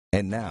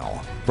And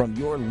now, from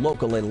your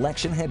local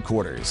election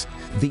headquarters,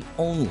 the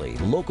only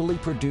locally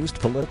produced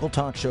political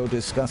talk show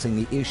discussing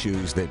the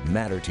issues that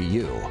matter to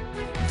you.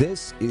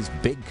 This is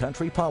Big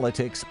Country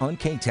Politics on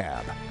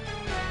KTAB.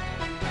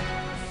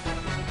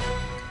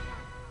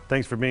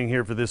 Thanks for being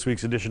here for this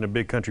week's edition of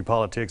Big Country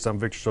Politics. I'm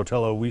Victor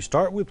Sotelo. We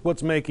start with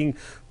what's making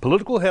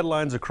political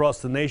headlines across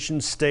the nation,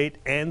 state,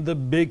 and the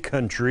big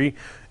country.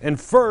 And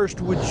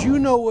first, would you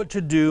know what to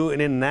do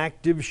in an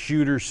active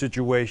shooter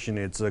situation?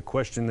 It's a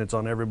question that's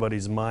on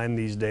everybody's mind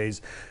these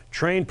days.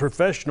 Trained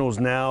professionals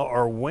now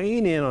are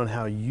weighing in on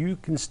how you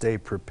can stay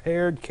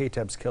prepared.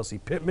 KTAB's Kelsey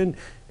Pittman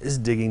is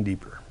digging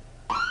deeper.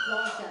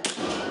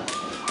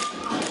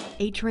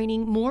 A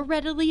training more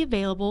readily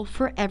available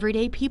for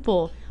everyday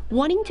people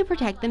wanting to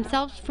protect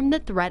themselves from the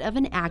threat of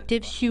an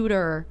active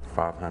shooter.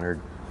 500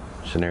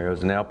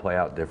 scenarios, and they'll play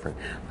out different.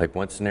 Like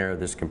one scenario,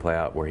 this can play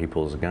out where he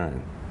pulls a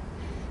gun.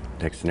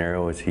 Next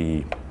scenario is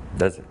he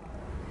doesn't.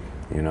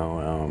 You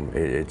know,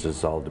 it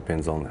just all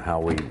depends on how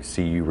we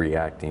see you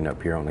reacting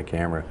up here on the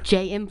camera.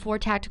 JM4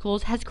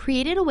 Tacticals has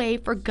created a way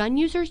for gun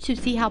users to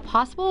see how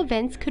possible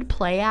events could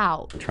play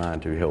out. Trying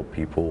to help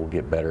people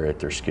get better at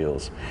their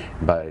skills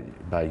by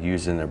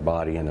using their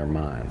body and their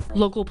mind.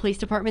 Local police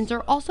departments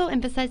are also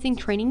emphasizing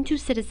training to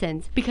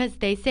citizens because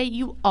they say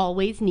you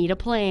always need a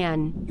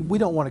plan. We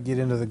don't want to get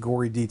into the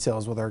gory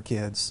details with our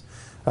kids.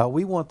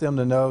 We want them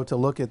to know to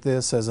look at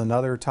this as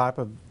another type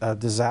of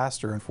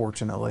disaster,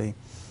 unfortunately.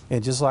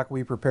 And just like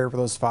we prepare for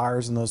those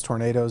fires and those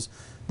tornadoes,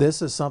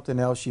 this is something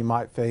else you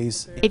might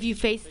face. If you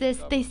face this,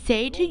 they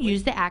say to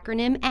use the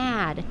acronym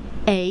ADD.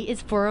 A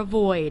is for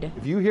avoid.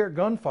 If you hear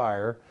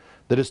gunfire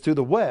that is to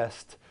the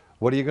west,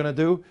 what are you going to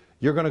do?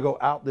 You're going to go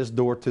out this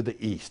door to the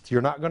east.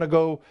 You're not going to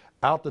go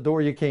out the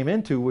door you came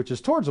into, which is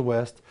towards the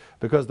west,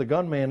 because the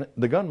gunman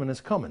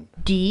is coming.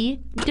 D,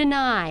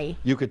 deny.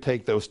 You could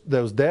take those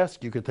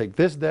desks, you could take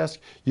this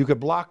desk, you could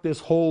block this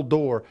whole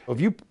door. If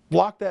you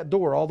block that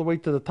door all the way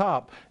to the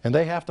top and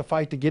they have to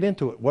fight to get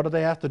into it, what do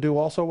they have to do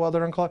also while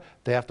they're unclogged?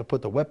 They have to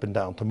put the weapon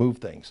down to move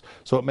things.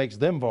 So it makes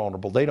them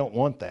vulnerable. They don't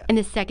want that. And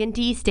the second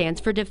D stands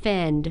for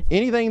defend.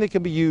 Anything that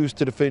can be used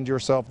to defend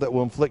yourself that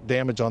will inflict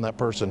damage on that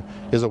person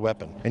is a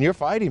weapon. And you're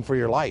fighting for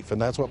your life,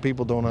 and that's what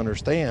people don't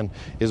understand,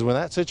 is when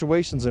that situation's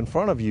in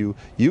front of you,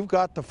 you've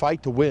got to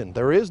fight to win.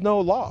 There is no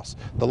loss.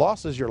 The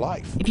loss is your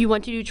life. If you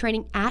want to do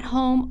training at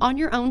home on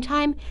your own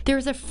time,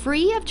 there's a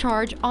free of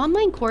charge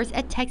online course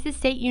at Texas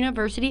State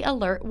University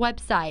Alert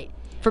website.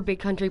 For Big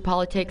Country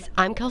Politics,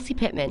 I'm Kelsey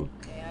Pittman.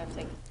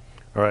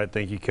 All right,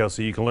 thank you,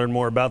 Kelsey. You can learn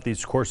more about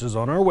these courses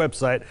on our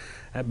website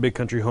at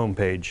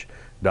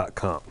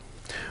bigcountryhomepage.com.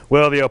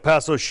 Well, the El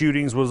Paso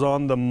shootings was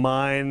on the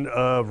mind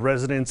of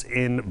residents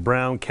in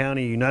Brown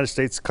County. United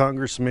States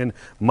Congressman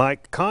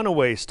Mike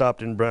Conaway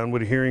stopped in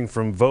Brownwood hearing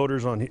from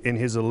voters in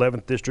his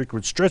 11th district,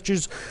 which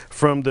stretches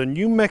from the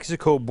New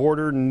Mexico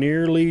border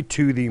nearly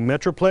to the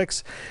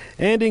Metroplex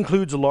and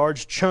includes a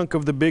large chunk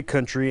of the big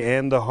country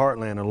and the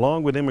heartland.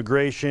 Along with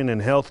immigration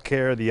and health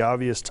care, the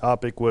obvious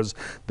topic was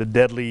the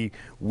deadly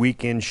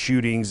weekend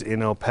shootings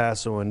in El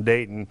Paso and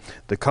Dayton.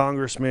 The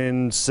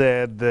congressman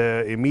said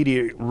the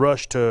immediate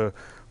rush to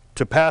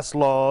pass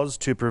laws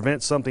to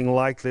prevent something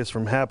like this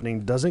from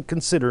happening doesn't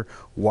consider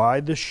why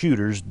the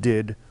shooters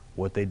did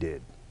what they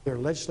did. There are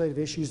legislative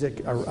issues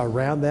that are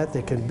around that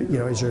can,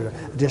 is there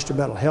additional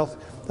mental health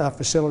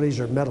facilities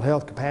or mental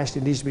health capacity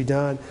that needs to be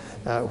done?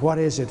 What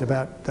is it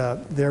about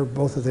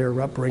both of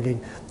their upbringing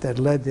that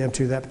led them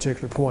to that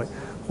particular point?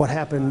 What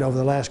happened over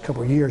the last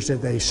couple of years?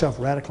 Did they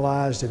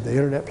self-radicalize? Did the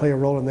internet play a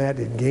role in that?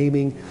 Did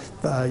gaming,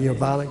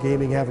 violent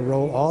gaming have a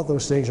role? All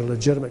those things are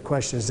legitimate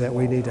questions that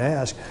we need to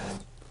ask.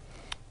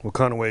 Well,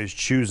 Conaway is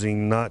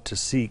choosing not to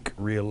seek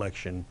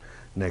re-election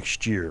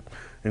next year.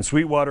 And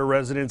Sweetwater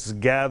residents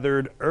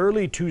gathered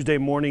early Tuesday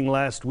morning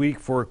last week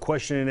for a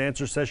question and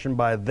answer session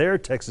by their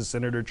Texas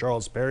Senator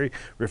Charles Perry,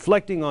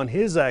 reflecting on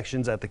his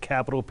actions at the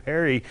Capitol.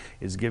 Perry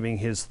is giving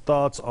his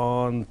thoughts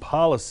on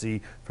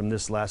policy from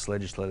this last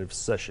legislative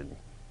session.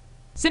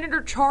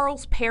 Senator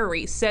Charles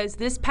Perry says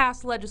this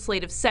past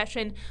legislative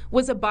session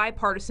was a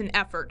bipartisan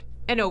effort.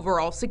 An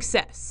overall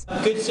success.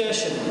 A good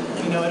session.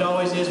 It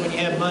always is when you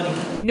have money.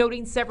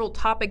 Noting several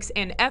topics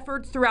and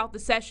efforts throughout the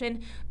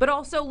session, but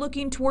also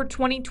looking toward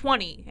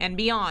 2020 and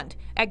beyond,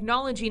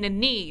 acknowledging a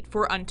need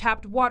for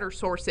untapped water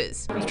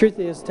sources. The truth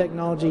is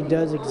technology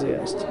does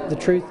exist. The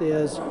truth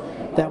is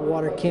that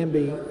water can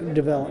be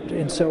developed.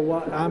 And so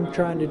what I'm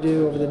trying to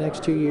do over the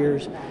next 2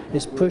 years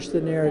is push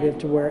the narrative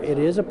to where it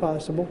is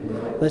possible.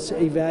 Let's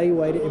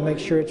evaluate it and make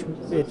sure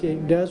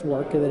it does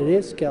work and that it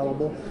is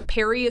scalable.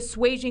 Perry is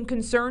assuaging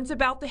concerns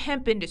about the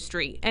hemp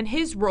industry and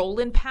his role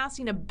in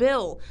passing a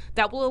bill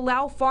that will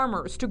allow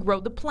farmers to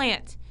grow the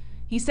plant.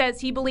 He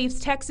says he believes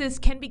Texas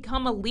can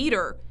become a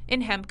leader in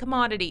hemp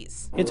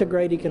commodities. It's a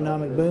great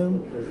economic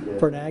boom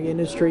for an ag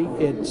industry.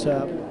 It's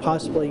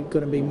possibly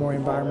going to be more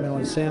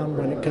environmentally sound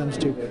when it comes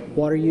to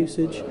water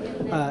usage.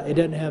 It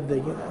doesn't have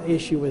the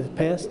issue with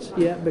pests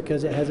yet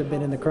because it hasn't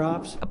been in the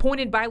crops.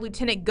 Appointed by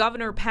Lieutenant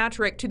Governor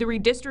Patrick to the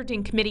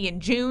redistricting committee in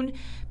June,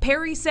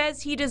 Perry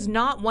says he does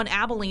not want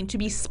Abilene to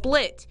be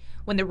split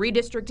when the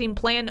redistricting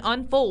plan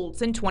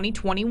unfolds in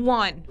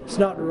 2021. It's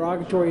not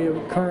derogatory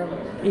to current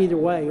either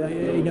way.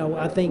 You know,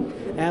 I think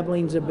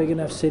Abilene's a big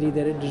enough city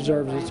that it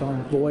deserves its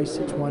own voice,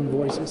 its one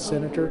voice as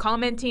senator.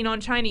 Commenting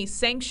on Chinese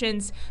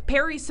sanctions,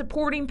 Perry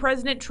supporting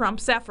President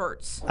Trump's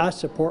efforts. I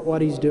support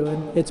what he's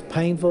doing. It's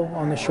painful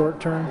on the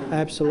short term,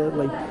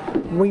 absolutely.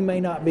 We may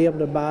not be able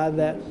to buy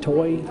that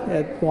toy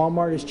at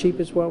Walmart as cheap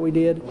as what we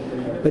did,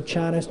 but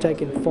China's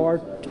taken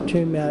far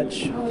too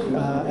much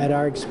at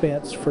our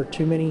expense for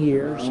too many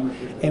years,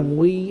 and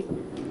we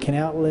can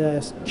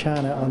outlast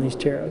China on these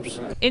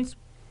tariffs.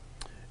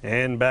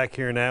 And back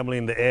here in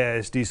Abilene, the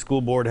AISD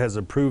School Board has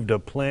approved a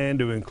plan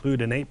to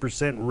include an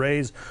 8%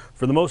 raise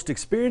for the most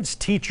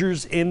experienced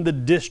teachers in the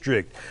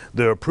district.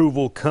 The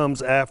approval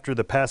comes after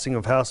the passing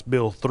of House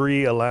Bill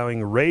 3,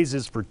 allowing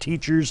raises for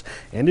teachers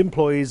and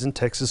employees in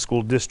Texas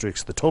school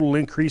districts. The total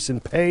increase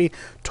in pay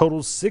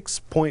totals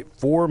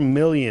 $6.4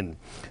 million.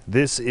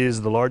 This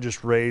is the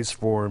largest raise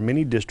for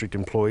many district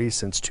employees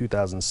since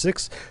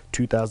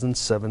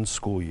 2006-2007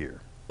 school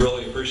year.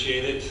 Really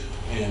appreciate it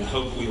and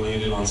hope we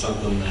landed on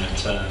something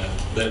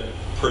that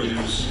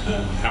proves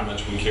how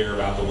much we care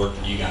about the work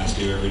that you guys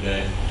do every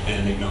day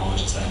and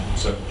acknowledges that.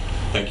 So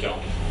thank y'all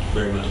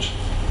very much.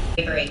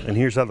 And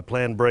here's how the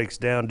plan breaks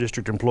down.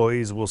 District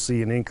employees will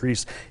see an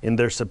increase in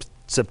their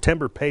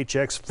September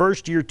paychecks.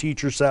 First-year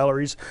teacher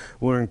salaries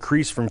will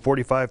increase from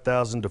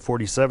 $45,000 to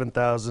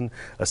 $47,000.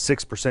 A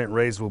 6%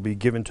 raise will be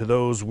given to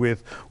those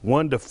with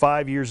 1 to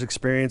 5 years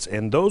experience,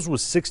 and those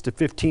with 6 to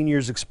 15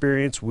 years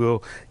experience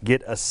will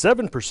get a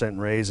 7%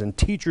 raise, and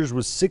teachers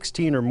with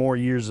 16 or more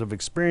years of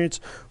experience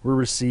will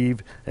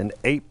receive an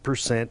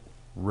 8%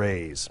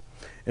 raise.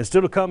 And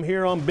still to come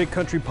here on Big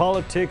Country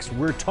Politics,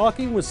 we're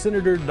talking with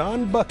Senator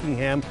Dawn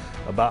Buckingham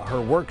about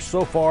her work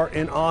so far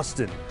in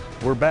Austin.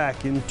 We're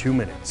back in 2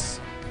 minutes.